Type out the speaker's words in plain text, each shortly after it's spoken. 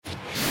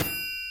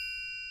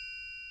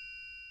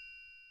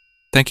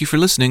Thank you for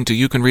listening to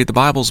You Can Read the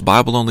Bible's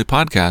Bible-Only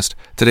podcast.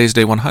 Today's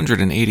day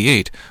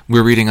 188.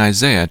 We're reading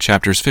Isaiah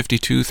chapters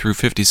 52 through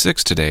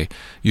 56 today.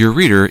 Your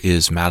reader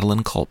is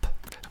Madeline Culp.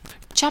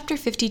 Chapter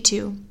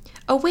 52.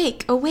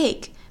 Awake,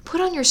 awake!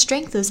 Put on your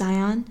strength, O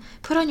Zion.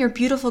 Put on your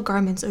beautiful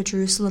garments, O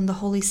Jerusalem, the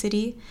holy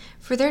city.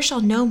 For there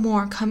shall no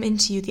more come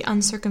into you the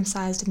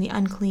uncircumcised and the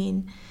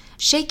unclean.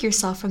 Shake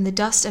yourself from the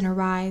dust and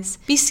arise.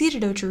 Be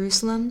seated, O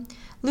Jerusalem.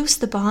 Loose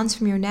the bonds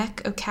from your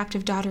neck, O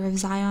captive daughter of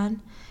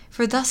Zion.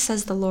 For thus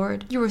says the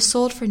Lord, you were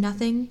sold for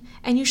nothing,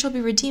 and you shall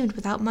be redeemed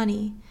without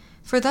money.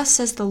 For thus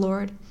says the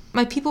Lord,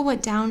 my people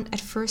went down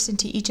at first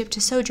into Egypt to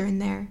sojourn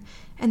there,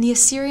 and the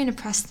Assyrian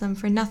oppressed them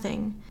for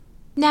nothing.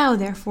 Now,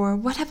 therefore,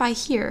 what have I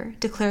here,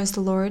 declares the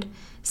Lord,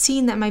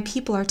 seeing that my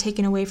people are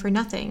taken away for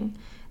nothing?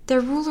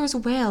 Their rulers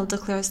wail,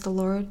 declares the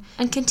Lord,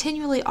 and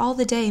continually all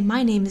the day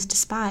my name is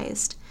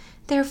despised.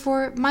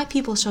 Therefore my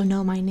people shall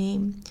know my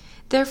name.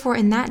 Therefore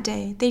in that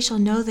day they shall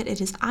know that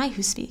it is I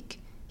who speak.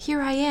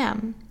 Here I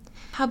am.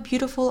 How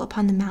beautiful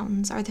upon the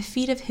mountains are the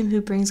feet of him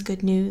who brings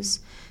good news,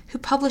 who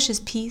publishes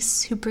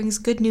peace, who brings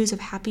good news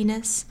of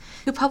happiness,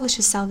 who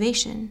publishes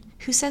salvation,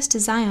 who says to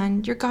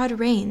Zion, your God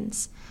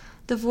reigns.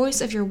 The voice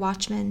of your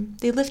watchmen,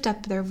 they lift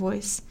up their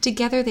voice,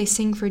 together they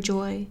sing for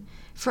joy.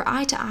 For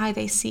eye to eye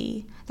they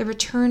see the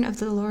return of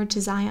the Lord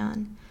to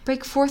Zion.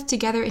 Break forth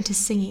together into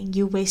singing,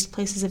 you waste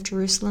places of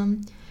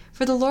Jerusalem.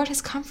 For the Lord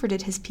has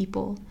comforted his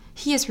people.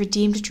 He has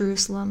redeemed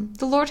Jerusalem.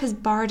 The Lord has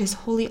bared his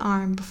holy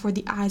arm before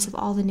the eyes of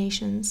all the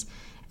nations,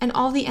 and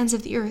all the ends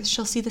of the earth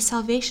shall see the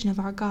salvation of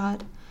our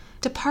God.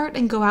 Depart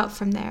and go out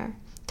from there.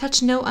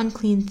 Touch no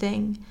unclean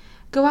thing.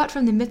 Go out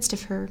from the midst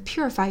of her.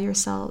 Purify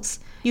yourselves,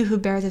 you who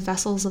bear the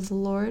vessels of the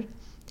Lord.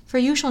 For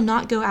you shall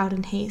not go out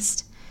in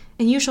haste,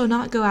 and you shall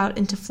not go out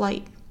into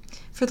flight.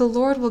 For the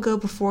Lord will go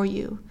before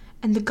you,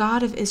 and the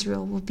God of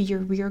Israel will be your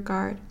rear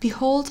guard.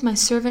 Behold, my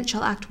servant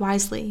shall act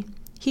wisely.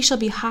 He shall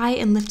be high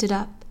and lifted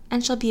up,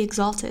 and shall be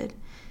exalted.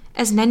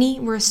 As many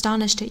were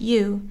astonished at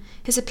you,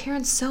 his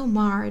appearance so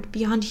marred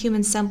beyond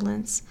human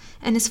semblance,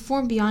 and his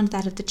form beyond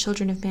that of the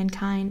children of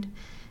mankind,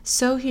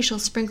 so he shall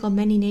sprinkle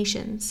many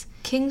nations.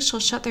 Kings shall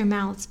shut their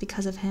mouths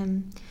because of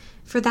him.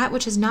 For that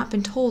which has not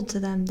been told to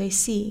them they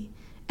see,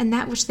 and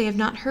that which they have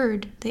not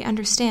heard they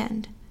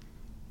understand.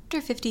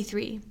 Chapter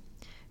 53.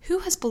 Who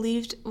has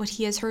believed what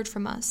he has heard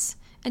from us,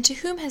 and to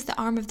whom has the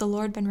arm of the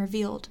Lord been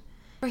revealed?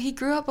 For he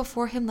grew up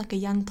before him like a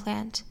young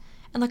plant,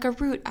 and like a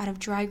root out of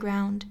dry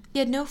ground. He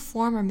had no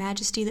form or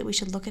majesty that we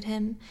should look at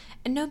him,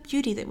 and no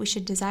beauty that we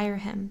should desire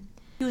him.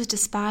 He was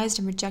despised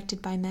and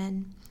rejected by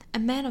men, a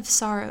man of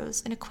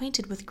sorrows and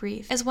acquainted with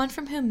grief, as one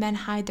from whom men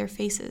hide their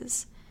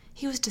faces.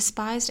 He was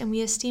despised, and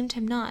we esteemed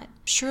him not.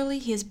 Surely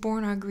he has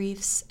borne our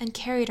griefs, and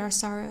carried our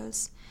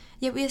sorrows.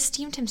 Yet we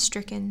esteemed him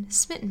stricken,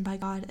 smitten by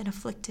God, and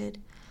afflicted.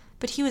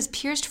 But he was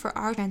pierced for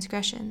our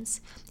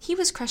transgressions. He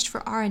was crushed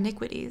for our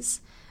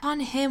iniquities. Upon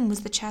him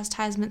was the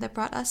chastisement that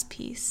brought us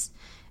peace,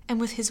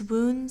 and with his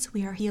wounds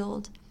we are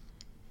healed.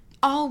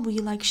 All we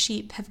like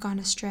sheep have gone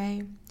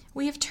astray.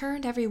 We have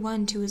turned every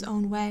one to his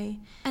own way,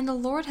 and the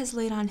Lord has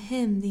laid on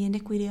him the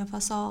iniquity of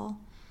us all.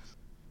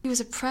 He was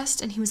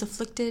oppressed and he was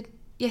afflicted,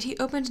 yet he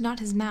opened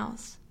not his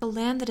mouth. The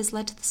lamb that is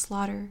led to the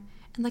slaughter,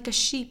 and like a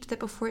sheep that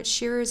before its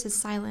shearers is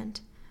silent,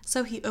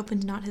 so he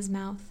opened not his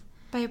mouth.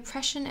 By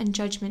oppression and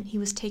judgment he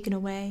was taken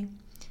away.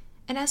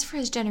 And as for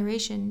his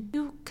generation,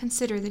 who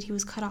consider that he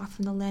was cut off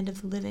from the land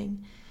of the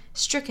living,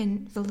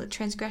 stricken for the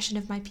transgression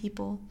of my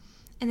people?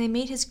 And they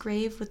made his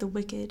grave with the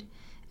wicked,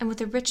 and with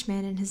the rich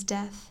man in his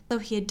death, though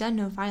he had done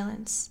no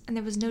violence, and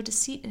there was no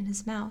deceit in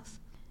his mouth.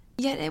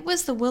 Yet it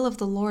was the will of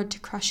the Lord to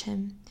crush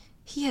him.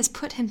 He has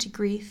put him to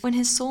grief. When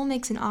his soul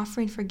makes an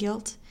offering for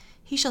guilt,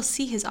 he shall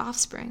see his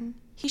offspring.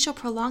 He shall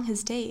prolong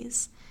his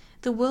days.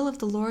 The will of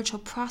the Lord shall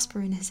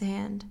prosper in his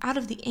hand. Out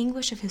of the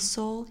anguish of his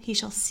soul he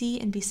shall see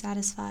and be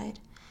satisfied.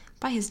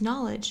 By his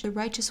knowledge, the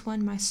righteous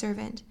one, my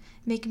servant,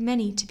 make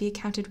many to be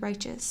accounted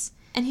righteous,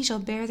 and he shall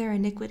bear their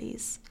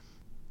iniquities.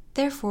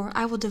 Therefore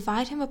I will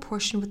divide him a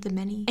portion with the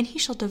many, and he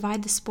shall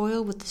divide the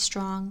spoil with the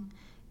strong.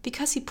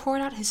 Because he poured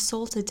out his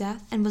soul to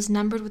death, and was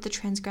numbered with the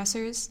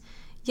transgressors,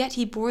 yet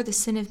he bore the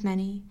sin of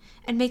many,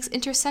 and makes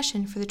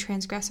intercession for the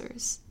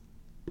transgressors.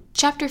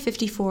 Chapter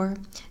 54.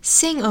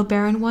 Sing, O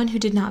barren one who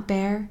did not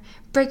bear.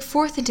 Break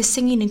forth into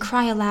singing and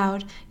cry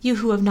aloud, you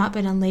who have not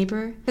been in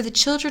labor. For the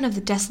children of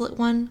the desolate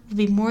one will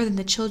be more than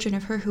the children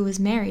of her who is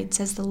married,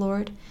 says the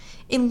Lord.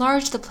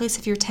 Enlarge the place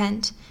of your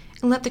tent,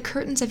 and let the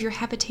curtains of your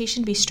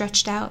habitation be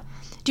stretched out.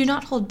 Do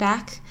not hold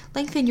back.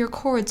 Lengthen your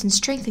cords and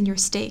strengthen your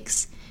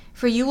stakes.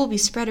 For you will be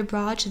spread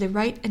abroad to the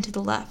right and to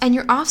the left, and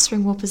your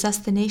offspring will possess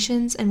the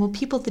nations and will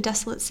people the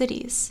desolate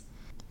cities.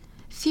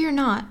 Fear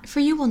not, for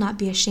you will not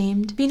be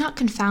ashamed. Be not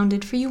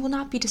confounded, for you will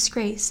not be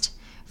disgraced.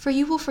 For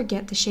you will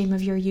forget the shame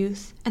of your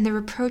youth, and the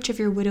reproach of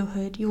your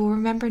widowhood you will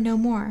remember no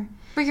more.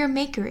 For your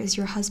Maker is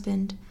your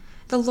husband.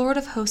 The Lord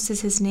of hosts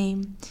is his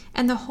name,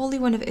 and the Holy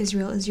One of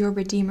Israel is your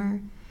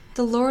Redeemer.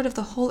 The Lord of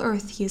the whole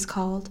earth he is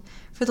called,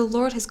 for the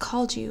Lord has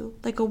called you,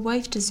 like a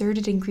wife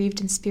deserted and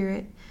grieved in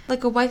spirit,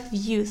 like a wife of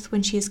youth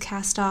when she is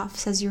cast off,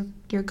 says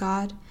your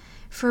God.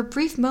 For a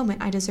brief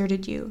moment I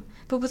deserted you,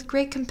 but with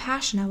great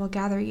compassion I will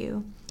gather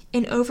you.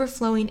 In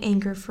overflowing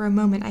anger for a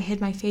moment I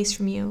hid my face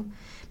from you,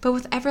 but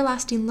with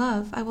everlasting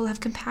love I will have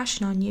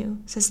compassion on you,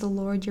 says the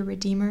Lord your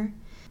Redeemer.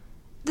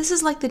 This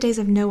is like the days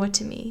of Noah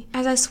to me.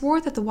 As I swore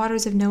that the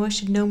waters of Noah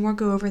should no more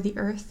go over the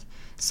earth,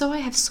 so I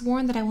have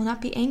sworn that I will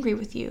not be angry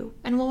with you,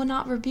 and will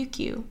not rebuke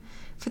you.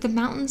 For the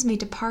mountains may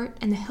depart,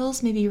 and the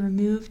hills may be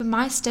removed, but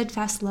my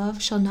steadfast love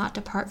shall not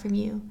depart from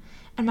you,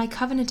 and my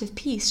covenant of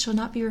peace shall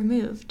not be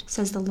removed,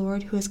 says the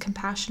Lord who has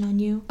compassion on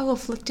you. O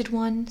afflicted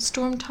one,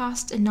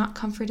 storm-tossed and not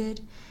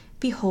comforted,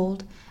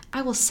 behold,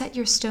 I will set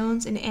your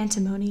stones in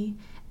antimony,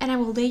 and I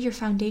will lay your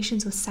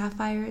foundations with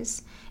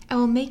sapphires. I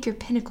will make your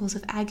pinnacles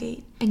of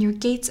agate, and your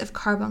gates of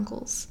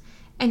carbuncles,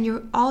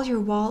 and all your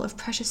wall of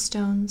precious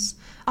stones.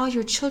 All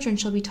your children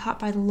shall be taught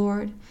by the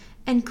Lord,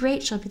 and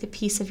great shall be the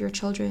peace of your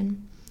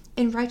children.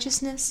 In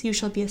righteousness you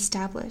shall be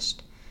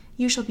established.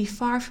 You shall be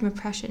far from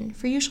oppression,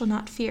 for you shall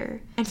not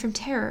fear, and from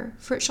terror,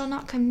 for it shall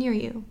not come near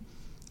you.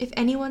 If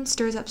anyone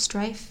stirs up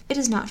strife, it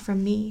is not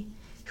from me.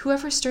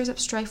 Whoever stirs up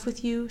strife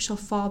with you shall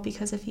fall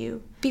because of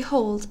you.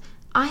 Behold,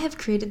 I have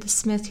created the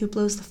smith who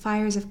blows the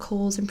fires of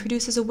coals and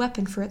produces a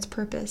weapon for its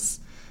purpose.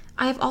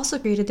 I have also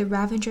created the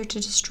ravager to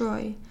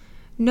destroy.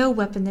 No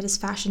weapon that is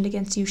fashioned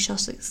against you shall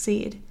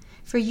succeed,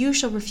 for you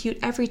shall refute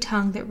every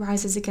tongue that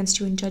rises against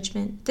you in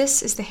judgment.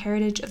 This is the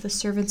heritage of the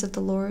servants of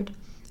the Lord,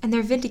 and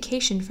their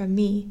vindication from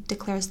me,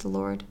 declares the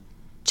Lord.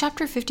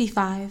 Chapter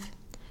 55.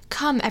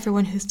 Come,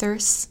 everyone who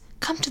thirsts,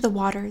 come to the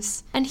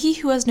waters, and he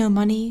who has no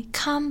money,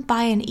 come,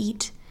 buy and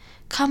eat.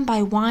 Come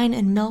buy wine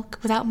and milk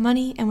without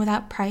money and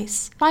without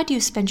price. Why do you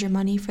spend your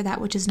money for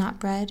that which is not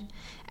bread,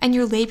 and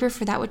your labor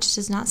for that which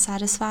does not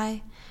satisfy?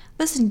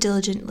 Listen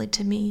diligently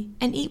to me,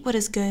 and eat what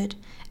is good,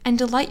 and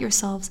delight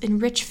yourselves in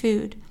rich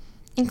food.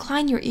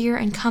 Incline your ear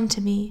and come to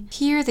me.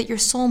 Hear that your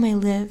soul may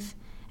live,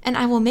 and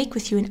I will make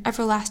with you an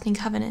everlasting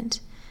covenant,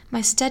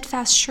 my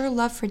steadfast sure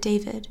love for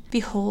David.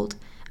 Behold,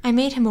 I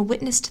made him a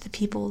witness to the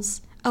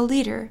peoples, a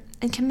leader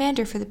and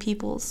commander for the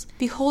peoples.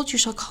 Behold, you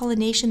shall call a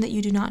nation that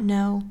you do not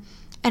know,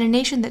 and a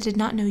nation that did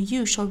not know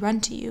you shall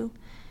run to you,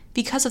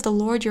 because of the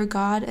Lord your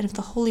God and of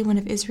the Holy One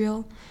of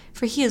Israel,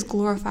 for he has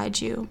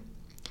glorified you.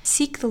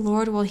 Seek the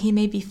Lord while he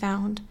may be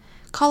found.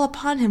 Call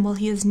upon him while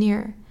he is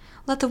near.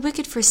 Let the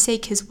wicked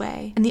forsake his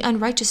way, and the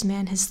unrighteous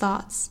man his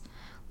thoughts.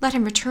 Let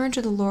him return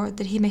to the Lord,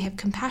 that he may have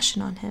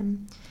compassion on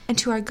him, and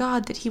to our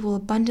God, that he will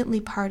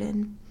abundantly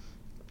pardon.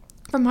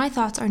 For my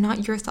thoughts are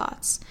not your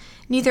thoughts,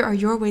 neither are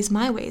your ways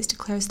my ways,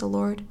 declares the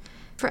Lord.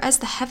 For as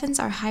the heavens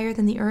are higher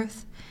than the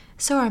earth,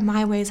 so are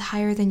my ways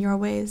higher than your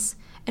ways,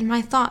 and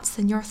my thoughts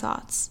than your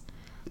thoughts.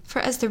 For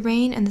as the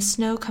rain and the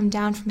snow come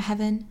down from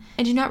heaven,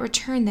 and do not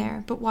return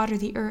there, but water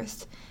the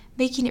earth,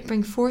 making it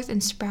bring forth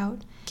and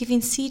sprout,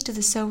 giving seed to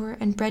the sower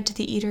and bread to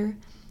the eater,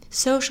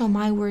 so shall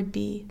my word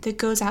be that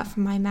goes out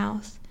from my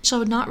mouth. It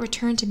shall not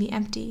return to me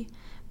empty,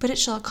 but it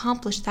shall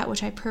accomplish that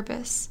which I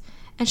purpose,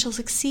 and shall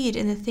succeed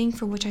in the thing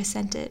for which I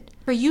sent it.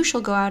 For you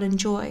shall go out in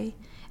joy,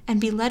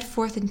 and be led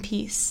forth in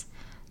peace.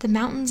 The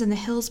mountains and the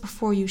hills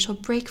before you shall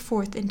break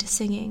forth into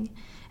singing,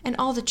 and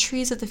all the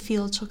trees of the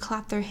field shall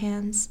clap their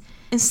hands.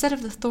 Instead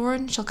of the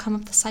thorn shall come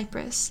up the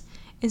cypress,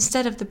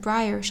 instead of the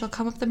brier shall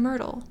come up the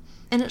myrtle,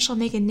 and it shall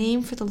make a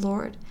name for the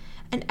Lord,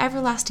 an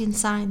everlasting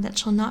sign that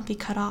shall not be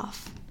cut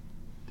off.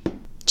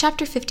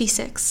 Chapter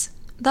 56.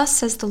 Thus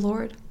says the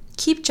Lord,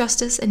 keep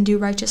justice and do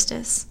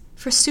righteousness,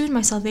 for soon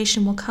my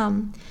salvation will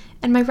come,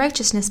 and my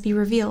righteousness be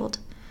revealed.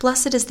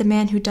 Blessed is the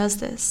man who does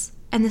this,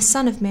 and the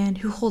Son of Man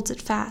who holds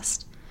it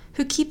fast,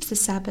 who keeps the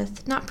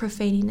Sabbath, not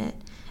profaning it,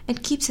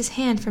 and keeps his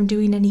hand from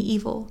doing any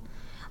evil.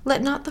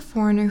 Let not the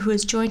foreigner who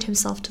has joined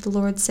himself to the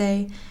Lord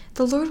say,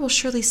 the Lord will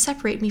surely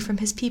separate me from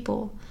his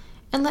people.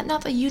 And let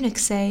not the eunuch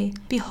say,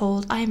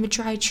 behold, I am a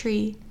dry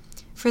tree.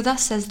 For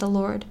thus says the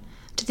Lord,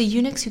 to the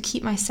eunuchs who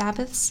keep my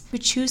Sabbaths, who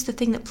choose the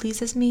thing that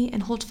pleases me,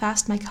 and hold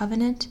fast my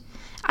covenant,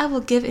 I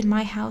will give in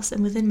my house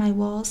and within my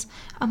walls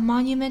a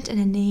monument and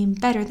a name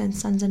better than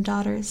sons and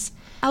daughters.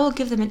 I will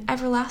give them an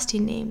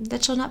everlasting name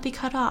that shall not be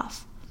cut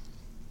off.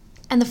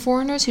 And the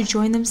foreigners who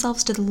join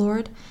themselves to the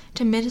Lord,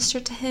 to minister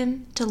to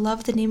him, to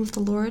love the name of the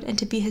Lord, and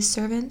to be his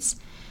servants,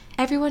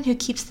 everyone who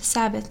keeps the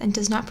Sabbath and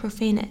does not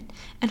profane it,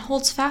 and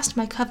holds fast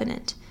my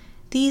covenant,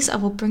 these I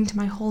will bring to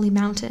my holy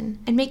mountain,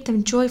 and make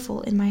them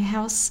joyful in my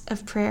house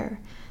of prayer.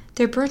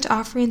 Their burnt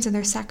offerings and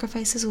their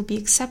sacrifices will be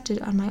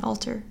accepted on my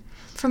altar.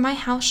 For my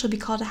house shall be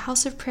called a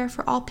house of prayer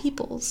for all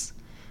peoples.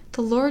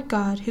 The Lord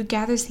God, who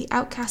gathers the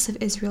outcasts of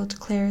Israel,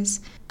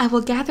 declares, I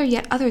will gather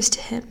yet others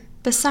to him,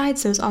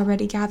 besides those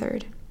already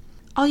gathered.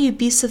 All you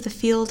beasts of the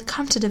field,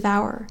 come to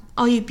devour.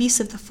 All you beasts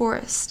of the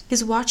forest,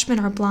 his watchmen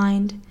are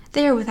blind.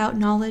 They are without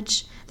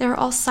knowledge. They are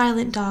all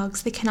silent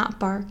dogs, they cannot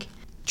bark.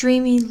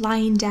 Dreaming,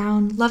 lying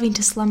down, loving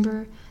to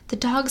slumber, the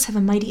dogs have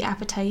a mighty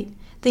appetite.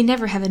 They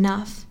never have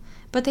enough.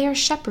 But they are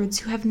shepherds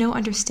who have no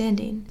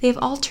understanding. They have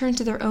all turned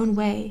to their own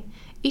way,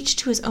 each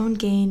to his own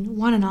gain,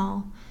 one and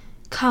all.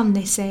 Come,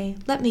 they say,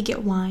 let me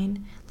get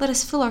wine. Let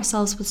us fill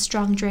ourselves with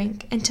strong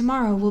drink, and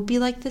tomorrow will be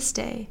like this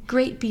day,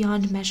 great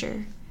beyond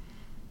measure.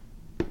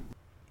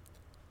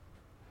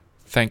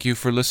 Thank you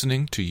for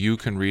listening to You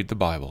Can Read the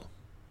Bible.